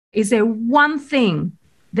Is there one thing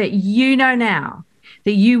that you know now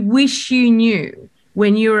that you wish you knew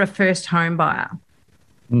when you were a first home buyer?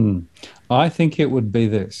 I think it would be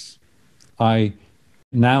this. I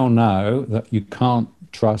now know that you can't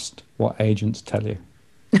trust what agents tell you.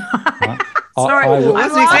 Right? Sorry, I I'm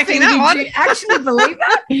wasn't expecting laughing. that Did one. you actually believe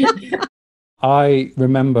that? I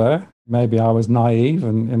remember, maybe I was naive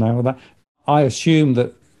and all that. I assumed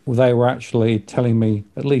that they were actually telling me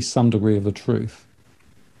at least some degree of the truth.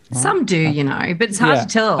 Some do, but it's hard to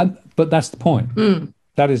tell. But that's the point.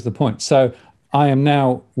 That is the point. So I am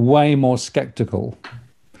now way more skeptical.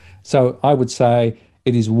 So I would say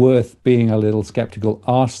it is worth being a little skeptical.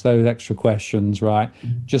 Ask those extra questions, right?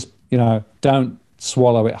 Just, don't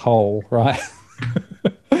swallow it whole, right?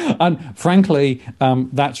 And frankly,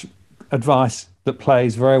 that's advice that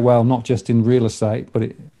plays very well, not just in real estate,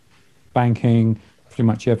 but banking, pretty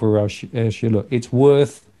much everywhere else you look. It's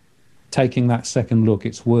worth taking that second look.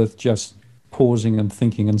 It's worth just pausing and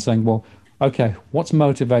thinking and saying, well, okay, what's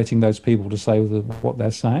motivating those people to say what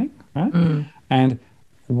they're saying, right? And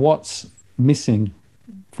what's missing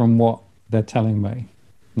from what they're telling me?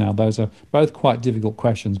 Now, those are both quite difficult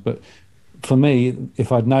questions, but for me,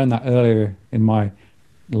 if I'd known that earlier in my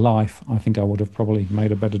life, I think I would have probably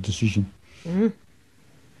made a better decision.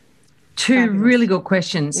 Two really good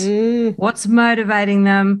questions. What's motivating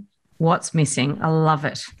them? What's missing? I love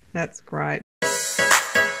it. That's great.